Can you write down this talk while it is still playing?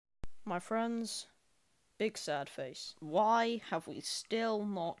My friends, big sad face. Why have we still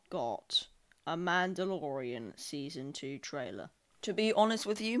not got a Mandalorian Season 2 trailer? To be honest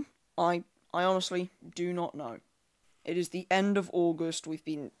with you, I honestly do not know. It is the end of August, we've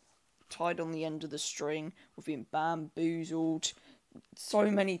been tied on the end of the string, we've been bamboozled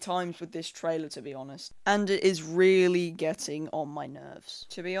so many times with this trailer, to be honest. And it is really getting on my nerves.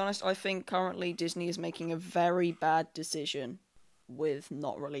 To be honest, I think currently Disney is making a very bad decision with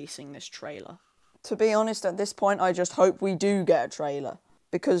not releasing this trailer. To be honest, at this point, I just hope we do get a trailer.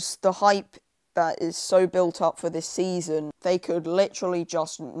 Because the hype that is so built up for this season, they could literally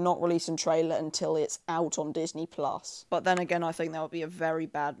just not release a trailer until it's out on Disney+. But then again, I think that would be a very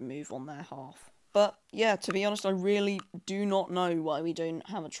bad move on their half. But yeah, to be honest, I really do not know why we don't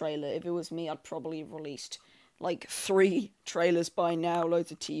have a trailer. If it was me, I'd probably have released like 3 trailers by now,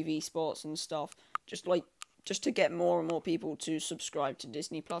 loads of TV spots and stuff. Just to get more and more people to subscribe to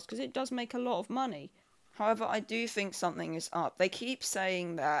Disney+, because it does make a lot of money. However, I do think something is up. They keep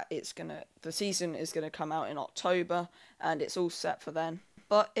saying that the season is gonna come out in October, and it's all set for then.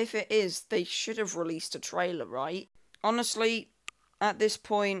 But if it is, they should have released a trailer, right? Honestly, at this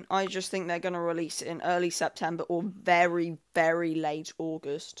point, I just think they're gonna release it in early September or very, very late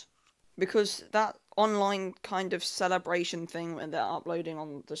August. Because that online kind of celebration thing when they're uploading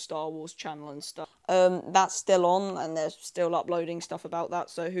on the Star Wars channel and stuff, that's still on, and they're still uploading stuff about that,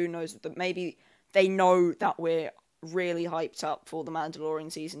 so who knows, that maybe they know that we're really hyped up for the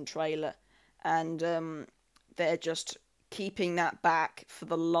Mandalorian season trailer, and they're just keeping that back for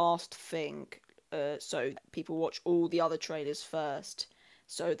the last thing, so people watch all the other trailers first,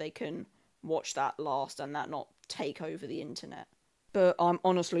 so they can watch that last and that not take over the internet. But I'm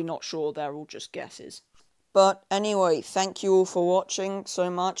honestly not sure, they're all just guesses. But anyway, thank you all for watching so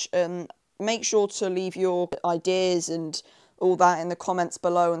much, and make sure to leave your ideas and all that in the comments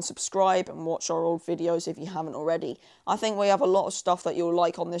below, and subscribe and watch our old videos if you haven't already. I think we have a lot of stuff that you'll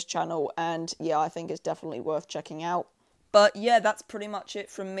like on this channel, and yeah, I think it's definitely worth checking out. But yeah, that's pretty much it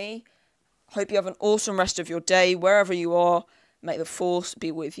from me. Hope you have an awesome rest of your day, wherever you are. May the Force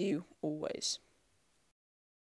be with you always.